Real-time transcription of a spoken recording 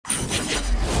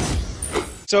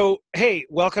So, hey,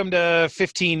 welcome to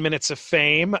 15 Minutes of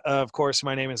Fame. Of course,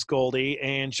 my name is Goldie,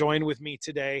 and joined with me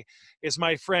today is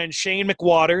my friend Shane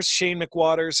McWaters. Shane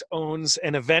McWaters owns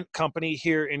an event company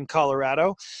here in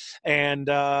Colorado, and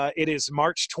it is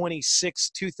March 26,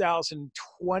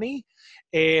 2020,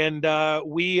 and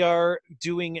we are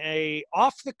doing a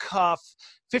off-the-cuff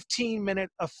 15-minute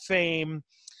of fame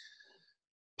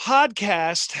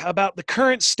podcast about the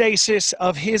current status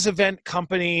of his event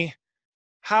company,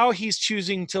 how he's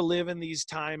choosing to live in these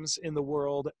times in the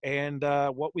world, and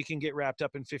what we can get wrapped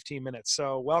up in 15 minutes.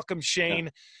 So welcome, Shane,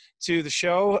 to the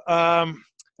show. How Thanks,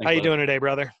 you bud. doing today,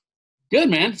 brother? Good,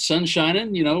 man. Sun's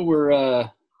shining.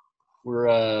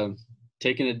 We're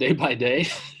taking it day by day,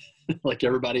 like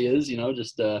everybody is.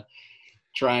 Just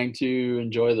trying to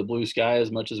enjoy the blue sky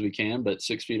as much as we can, but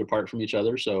 6 feet apart from each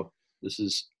other. So this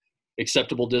is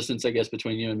acceptable distance, I guess,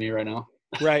 between you and me right now.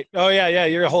 Right. Oh, yeah.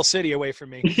 You're a whole city away from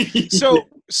me.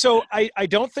 So I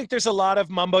don't think there's a lot of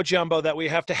mumbo jumbo that we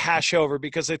have to hash over,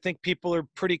 because I think people are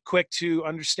pretty quick to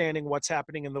understanding what's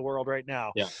happening in the world right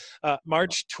now. Yeah.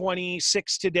 March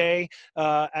 26 today,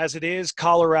 as it is,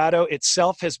 Colorado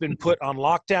itself has been put on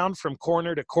lockdown from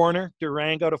corner to corner,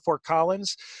 Durango to Fort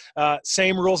Collins.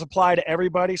 Same rules apply to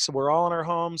everybody. So we're all in our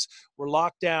homes. We're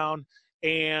locked down.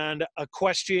 And a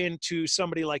question to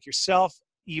somebody like yourself,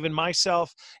 even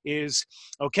myself, is,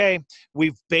 okay,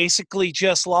 we've basically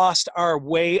just lost our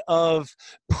way of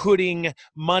putting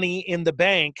money in the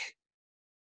bank.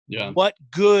 Yeah. What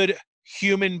good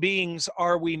human beings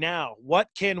are we now? What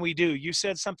can we do? You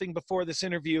said something before this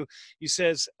interview. You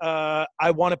says, I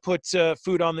want to put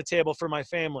food on the table for my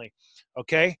family.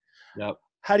 Okay. Yep.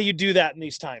 How do you do that in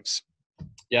these times?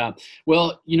 Yeah.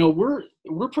 Well,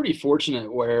 we're pretty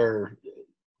fortunate where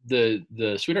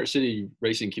the Sweetheart City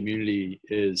racing community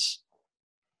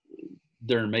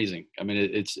they're amazing. I mean,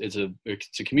 it's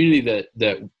a community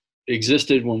that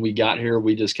existed when we got here.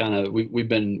 We just kind of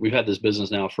we've had this business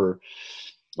now for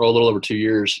a little over 2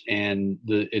 years, and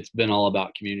it's been all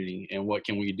about community and what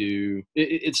can we do.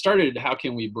 It started, how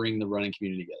can we bring the running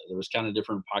community together? There was kind of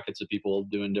different pockets of people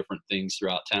doing different things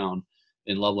throughout town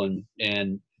in Loveland,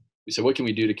 and we said, what can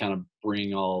we do to kind of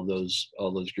bring all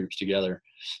those groups together?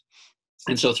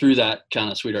 And so through that,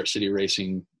 kind of Sweetheart City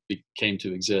Racing came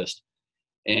to exist.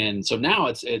 And so now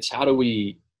it's how do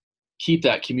we keep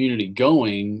that community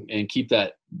going and keep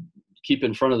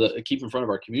in front of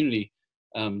our community,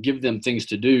 give them things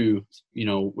to do,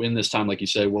 in this time, like you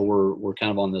said, where we're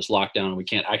kind of on this lockdown and we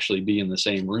can't actually be in the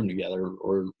same room together,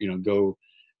 or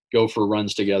go for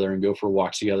runs together and go for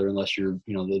walks together, unless you're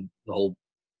the whole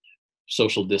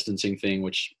social distancing thing,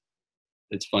 which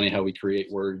it's funny how we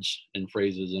create words and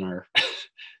phrases in our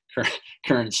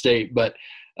current state, but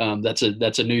that's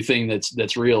a new thing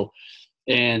that's real.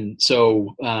 And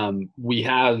so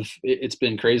it's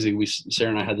been crazy.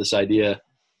 Sarah and I had this idea,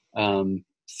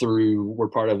 we're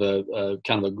part of a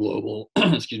kind of a global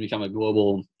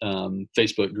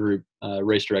Facebook group,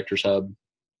 Race Directors Hub,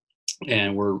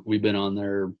 and we've been on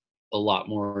there a lot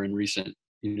more in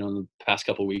the past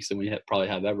couple of weeks than we probably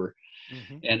have ever.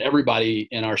 Mm-hmm. And everybody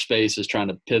in our space is trying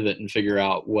to pivot and figure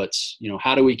out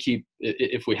how do we keep,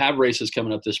 if we have races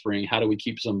coming up this spring, how do we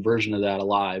keep some version of that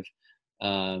alive?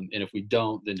 And if we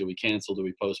don't, then do we cancel? Do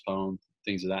we postpone?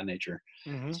 Things of that nature.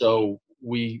 Mm-hmm. So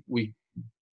we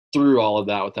through all of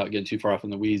that, without getting too far off in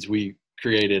the weeds, we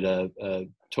created a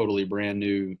totally brand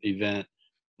new event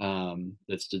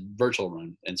that's the virtual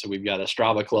run. And so we've got a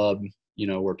Strava club,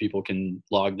 where people can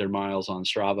log their miles on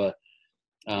Strava.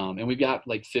 And we've got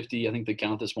like 50, I think the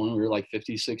count this morning, we were like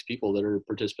 56 people that are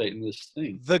participating in this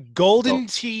thing. The Golden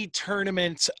Tee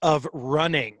Tournament of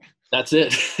running. That's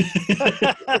it.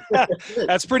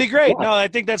 That's pretty great. Yeah. No, I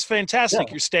think that's fantastic.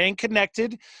 Yeah. You're staying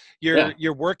connected.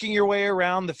 You're working your way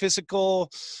around the physical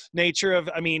nature of,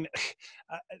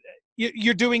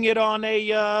 you're doing it on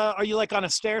are you like on a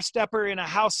stair stepper in a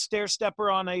house, stair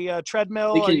stepper on a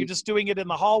treadmill? Are you just doing it in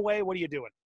the hallway? What are you doing?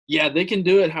 Yeah, they can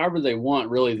do it however they want.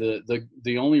 Really,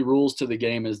 the only rules to the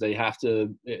game is it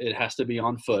has to be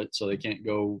on foot, so they can't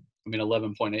go.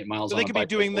 11.8 miles. So they could be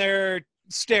doing their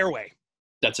stairway.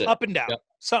 That's it. Up and down,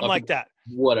 something like that.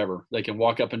 Whatever. They can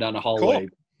walk up and down the hallway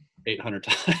 800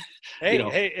 times.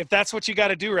 Hey, if that's what you got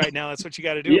to do right now, that's what you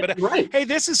got to do. Yeah, but right. Hey,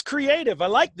 this is creative. I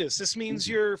like this. This means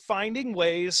you're finding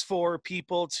ways for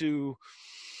people to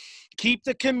keep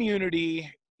the community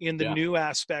in the new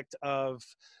aspect of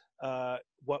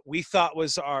what we thought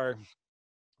was our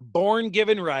born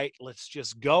given right. Let's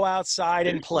just go outside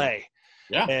and play.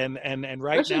 Yeah. And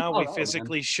right now we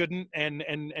physically shouldn't and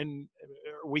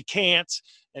we can't,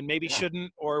 and maybe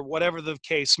shouldn't, or whatever the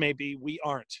case may be, we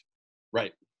aren't.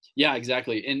 Right. Yeah,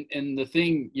 exactly. And the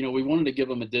thing, we wanted to give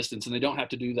them a distance, and they don't have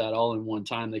to do that all in one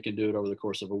time. They can do it over the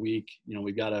course of a week.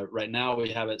 We've got right now we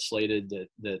have it slated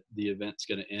that the event's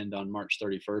going to end on March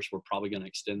 31st. We're probably going to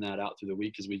extend that out through the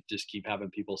week because we just keep having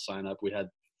people sign up. We had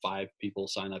 5 people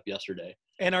sign up yesterday.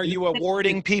 And are you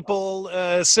awarding people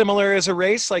similar as a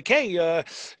race? Like, hey,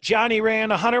 Johnny ran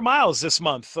 100 miles this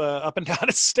month up and down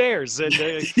the stairs, and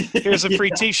here's a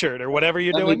free T-shirt or whatever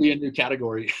you're doing. That would be a new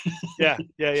category. Yeah.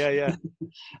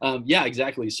 Yeah,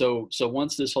 exactly. So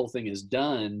once this whole thing is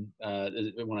done,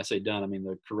 when I say done, I mean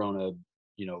the Corona,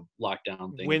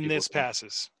 lockdown thing. When this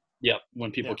passes. Yep.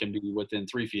 When people can be within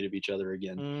 3 feet of each other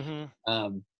again.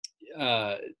 Mm-hmm.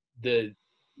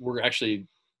 We're actually,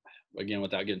 again,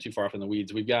 without getting too far off in the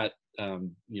weeds, we've got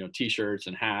T-shirts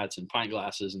and hats and pint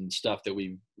glasses and stuff that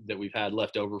we've had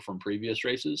left over from previous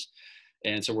races,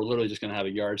 and so we're literally just going to have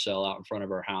a yard sale out in front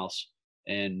of our house.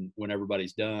 And when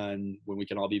everybody's done, when we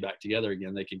can all be back together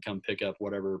again, they can come pick up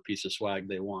whatever piece of swag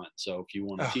they want. So if you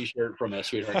want a T-shirt from a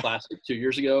Sweetheart Classic 2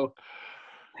 years ago,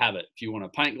 have it. If you want a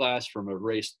pint glass from a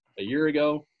race a year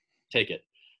ago, take it.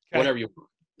 Okay. Whatever you want.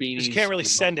 Beanies, you can't really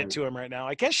send it to them right now.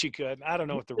 I guess you could. I don't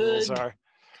know what the rules are.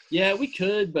 Yeah, we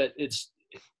could, but it's,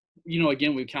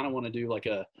 again, we kind of want to do like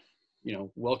a,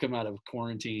 welcome out of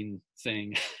quarantine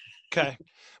thing. Okay.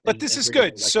 But this is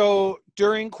good. So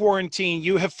during quarantine,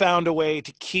 you have found a way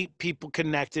to keep people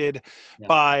connected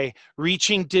by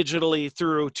reaching digitally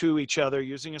through to each other,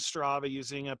 using a Strava,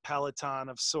 using a Peloton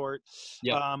of sort,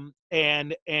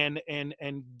 and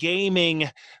gaming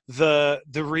the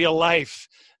real life.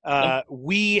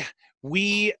 We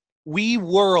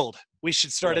World. We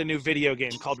should start a new video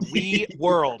game called We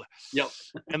World. Yep.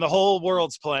 And the whole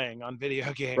world's playing on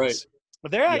video games. Right.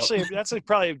 But they're actually, that's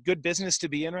probably a good business to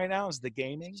be in right now, is the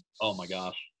gaming. Oh my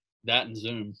gosh. That and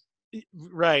Zoom.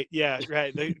 Right. Yeah.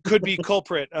 Right. They could be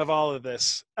culprit of all of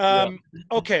this.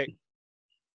 Okay.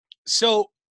 So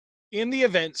in the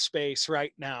event space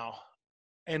right now,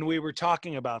 and we were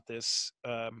talking about this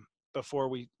before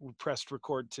we pressed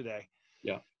record today.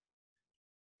 Yeah.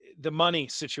 The money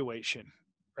situation,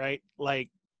 right? Like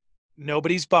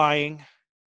nobody's buying.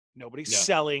 Nobody's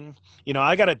selling.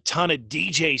 I got a ton of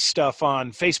DJ stuff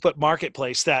on Facebook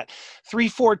Marketplace that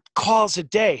 3-4 calls a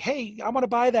day. Hey, I want to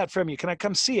buy that from you. Can I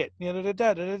come see it?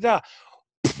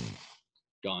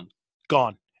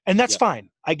 Gone. And that's fine.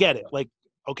 I get it. Like,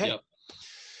 okay. Yep.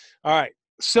 All right.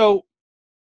 So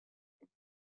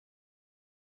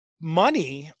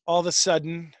money all of a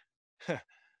sudden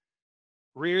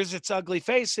rears its ugly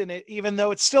face in it, even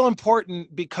though it's still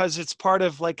important because it's part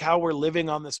of like how we're living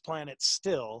on this planet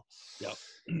still. Yep.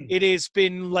 It has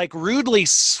been like rudely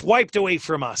swiped away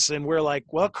from us, and we're like,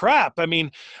 well, crap. I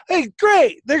mean, hey,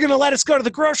 great. They're going to let us go to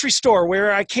the grocery store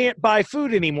where I can't buy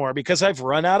food anymore because I've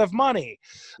run out of money.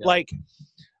 Yep. Like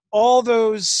all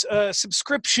those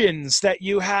subscriptions that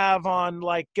you have on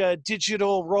like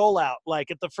digital rollout, like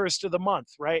at the first of the month,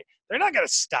 right? They're not going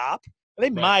to stop. They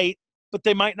might, but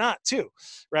they might not too,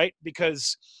 right?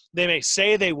 Because they may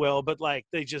say they will, but like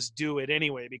they just do it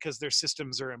anyway because their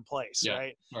systems are in place,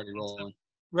 right? Already rolling.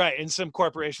 Right. And some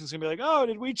corporations can be like, oh,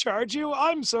 did we charge you?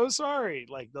 I'm so sorry.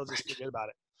 Like they'll just forget about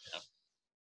it. Yeah.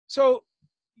 So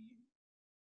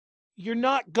you're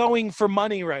not going for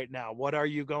money right now. What are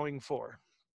you going for?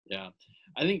 Yeah.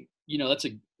 I think, that's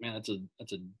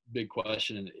a big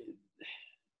question. And,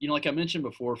 like I mentioned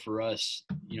before, for us,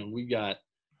 we've got,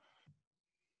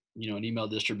 an email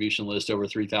distribution list, over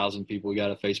 3,000 people. We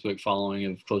got a Facebook following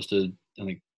of close to, I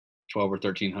think, 12 or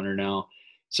 1,300 now.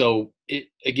 So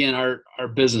again, our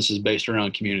business is based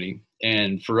around community.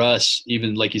 And for us,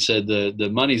 even like you said, the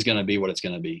money's going to be what it's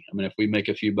going to be. I mean, if we make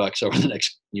a few bucks over the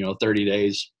next, 30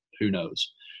 days, who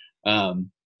knows?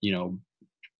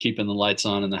 Keeping the lights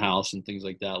on in the house and things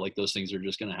like that, like those things are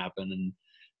just going to happen. And,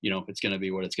 it's going to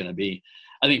be what it's going to be.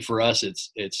 I think for us,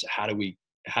 it's how do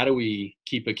we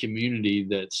keep a community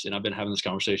that's, and I've been having this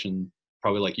conversation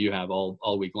probably like you have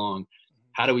all week long.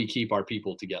 How do we keep our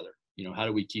people together? How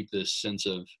do we keep this sense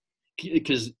of,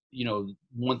 because,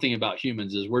 one thing about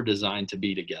humans is we're designed to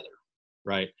be together.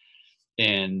 Right.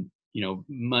 And,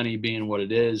 money being what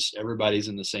it is, everybody's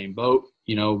in the same boat.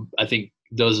 I think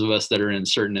those of us that are in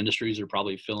certain industries are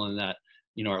probably feeling that,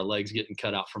 our legs getting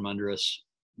cut out from under us,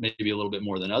 maybe a little bit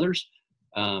more than others.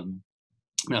 I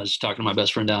was just talking to my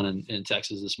best friend down in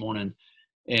Texas this morning,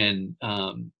 and,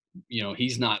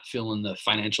 he's not feeling the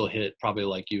financial hit probably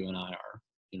like you and I are,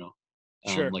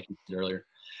 sure. Like you said earlier.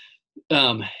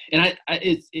 And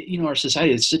our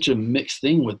society is such a mixed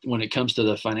thing when it comes to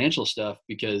the financial stuff,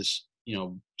 because,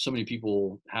 so many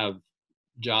people have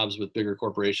jobs with bigger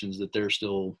corporations that they're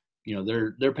still,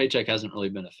 their paycheck hasn't really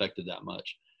been affected that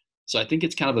much. So I think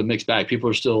it's kind of a mixed bag. People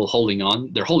are still holding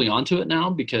on. They're holding on to it now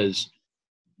because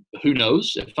who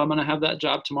knows if I'm going to have that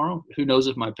job tomorrow? Who knows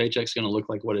if my paycheck's going to look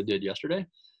like what it did yesterday?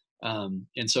 And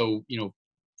so,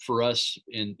 for us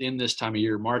in this time of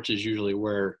year, March is usually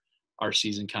where our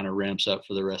season kind of ramps up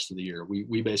for the rest of the year.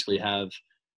 We basically have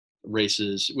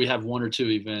races. We have 1 or 2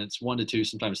 events, 1 to 2,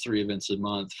 sometimes 3 events a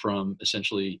month from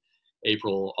essentially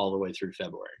April all the way through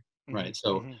February. Mm-hmm. Right.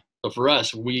 So for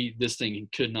us, this thing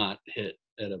could not hit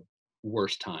at a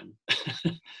worse time.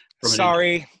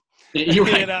 Sorry. You're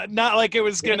right. Not like it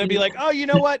was going to be like, oh, you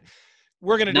know what?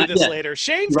 We're going to do this later.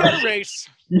 Shane's got a race.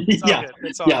 It's all good.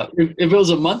 It's all good. If it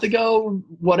was a month ago,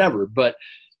 whatever. But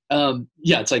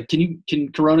it's like,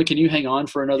 can Corona, can you hang on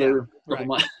for another couple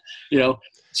months?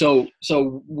 So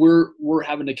we're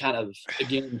having to kind of,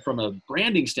 again, from a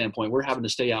branding standpoint, we're having to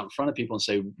stay out in front of people and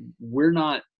say, we're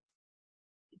not,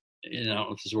 I don't know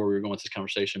if this is where we were going with this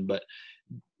conversation, but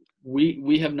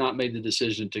we have not made the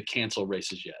decision to cancel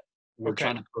races yet. We're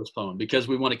trying to postpone because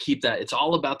we want to keep that. It's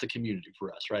all about the community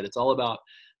for us, right? It's all about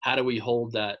how do we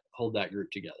hold that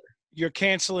group together. You're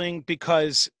canceling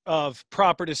because of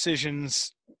proper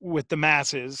decisions with the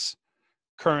masses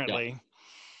currently.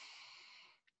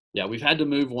 Yeah, we've had to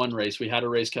move one race. We had a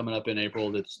race coming up in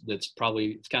April that's probably,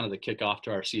 it's kind of the kickoff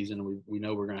to our season. We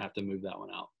know we're going to have to move that one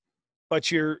out.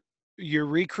 But you're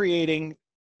recreating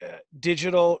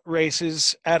digital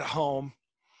races at home.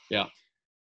 Yeah.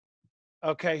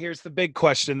 Okay, here's the big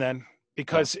question then,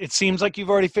 because it seems like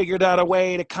you've already figured out a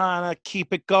way to kind of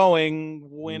keep it going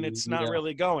when it's not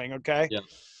really going, okay? Yeah.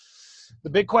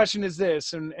 The big question is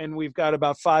this, and we've got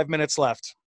about 5 minutes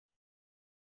left.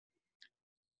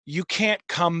 You can't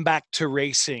come back to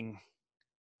racing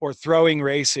or throwing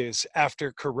races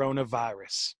after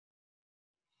coronavirus.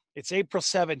 It's April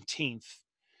 17th.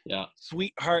 Yeah.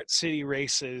 Sweetheart City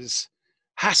Races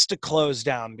has to close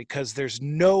down because there's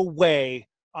no way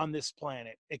on this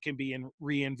planet it can be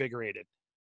reinvigorated.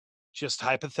 Just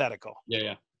hypothetical.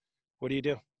 Yeah. What do you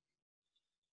do?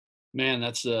 Man,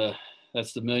 that's the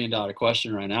 $1 million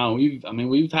question right now. We've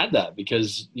had that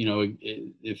because,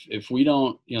 if we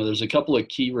don't, there's a couple of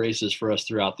key races for us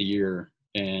throughout the year,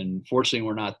 and fortunately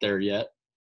we're not there yet.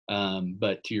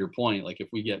 But to your point, like if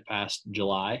we get past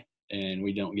July and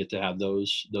we don't get to have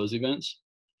those events,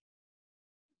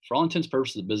 for all intents and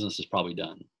purposes, the business is probably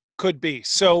done. Could be.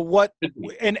 So what,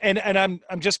 and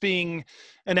I'm just being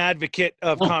an advocate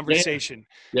of conversation.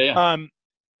 Yeah.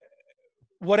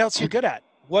 What else are you good at?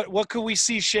 What could we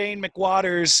see Shane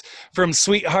McWatters from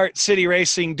Sweetheart City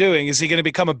Racing doing? Is he going to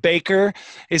become a baker?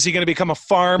 Is he going to become a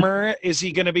farmer? Is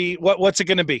he going to be, what's it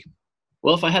going to be?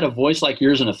 Well, if I had a voice like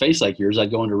yours and a face like yours, I'd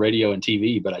go into radio and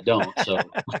TV, but I don't. So,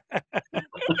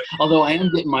 although I am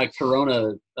getting my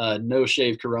no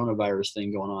shave coronavirus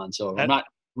thing going on. So I'm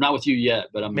not with you yet,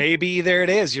 but I'm. Maybe there it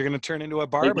is. You're going to turn into a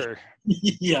barber.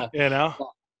 Yeah.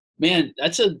 Man,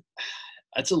 that's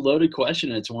a loaded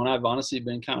question. It's one I've honestly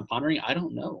been kind of pondering. I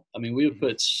don't know. We have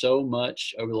put so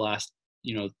much over the last,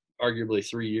 arguably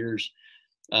 3 years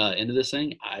into this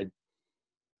thing.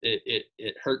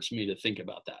 It hurts me to think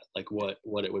about that, like what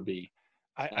it would be.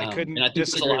 I couldn't. And I think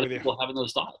there's a lot of people having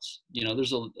those thoughts.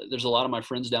 There's a lot of my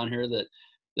friends down here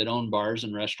that own bars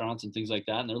and restaurants and things like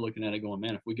that, and they're looking at it going,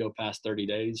 man, if we go past 30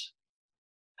 days,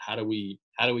 how do we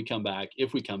come back?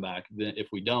 If we come back, then if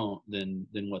we don't, then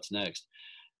what's next?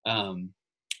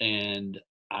 And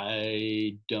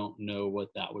I don't know what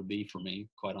that would be for me,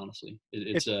 quite honestly.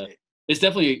 It's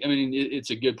definitely, it's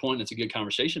a good point. It's a good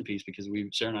conversation piece because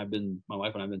Sarah and my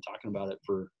wife and I have been talking about it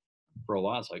for a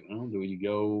while. It's like, do we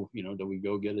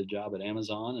go get a job at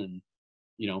Amazon and,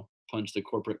 punch the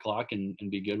corporate clock and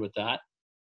be good with that?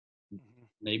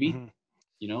 Maybe,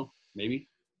 maybe.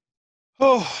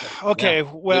 Oh, okay.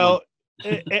 Yeah. Well,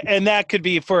 and that could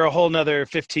be for a whole nother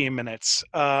 15 minutes,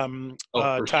 times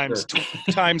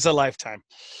a lifetime.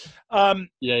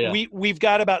 We've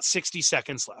got about 60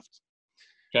 seconds left.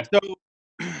 Okay. So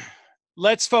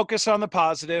let's focus on the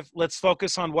positive. Let's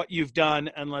focus on what you've done,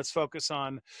 and let's focus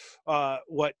on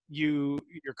what you're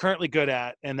currently good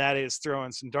at, and that is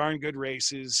throwing some darn good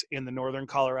races in the Northern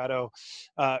Colorado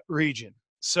region.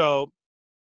 So,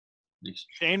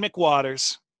 Shane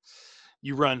McWatters,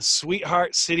 you run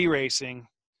Sweetheart City Racing.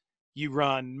 You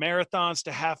run marathons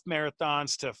to half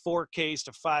marathons to 4Ks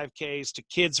to 5Ks to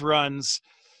kids runs,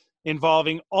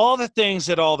 involving all the things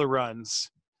at all the runs.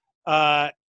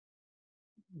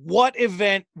 What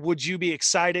event would you be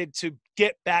excited to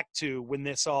get back to when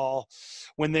this all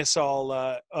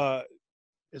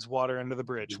is water under the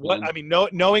bridge?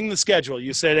 Knowing the schedule,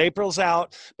 you said April's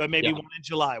out, but maybe one in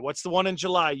July. What's the one in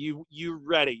July? You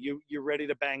ready? You're ready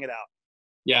to bang it out?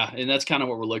 Yeah, and that's kind of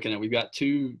what we're looking at. We've got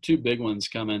two big ones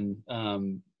coming.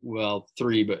 Well,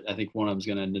 three, but I think one of them's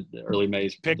going to end in early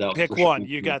May. Pick one.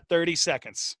 You got 30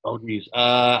 seconds. Oh, geez.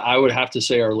 I would have to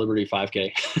say our Liberty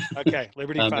 5K. Okay,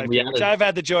 Liberty 5K, which I've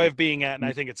had the joy of being at, and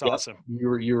I think it's awesome.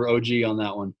 You were OG on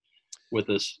that one with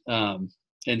us.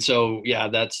 And so, yeah,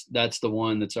 that's the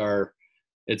one that's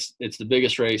it's the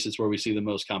biggest race. It's where we see the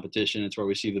most competition. It's where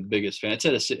we see the biggest fan. It's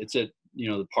at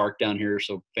the park down here.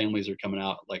 So families are coming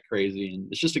out like crazy, and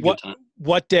it's just a good time.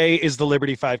 What day is the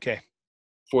Liberty 5K?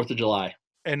 4th of July.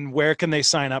 And where can they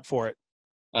sign up for it?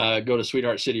 Go to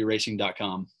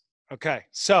sweetheartcityracing.com. Okay.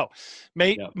 So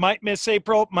might miss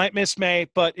April, might miss May,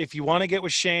 but if you want to get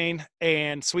with Shane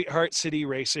and Sweetheart City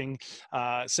Racing,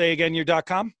 say again your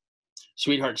 .com.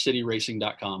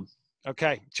 sweetheartcityracing.com.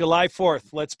 Okay. July 4th.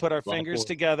 Let's put our fingers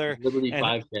together. Liberty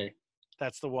 5K.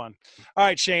 That's the one. All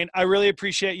right, Shane, I really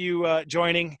appreciate you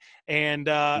joining. And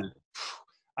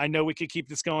I know we could keep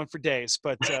this going for days,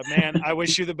 but man, I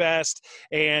wish you the best.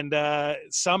 And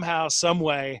somehow, some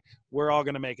way, we're all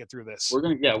going to make it through this. We're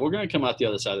going to come out the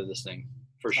other side of this thing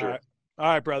for sure. All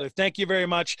right, brother. Thank you very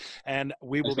much. And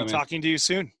we will be talking to you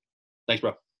soon. Thanks,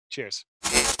 bro. Cheers.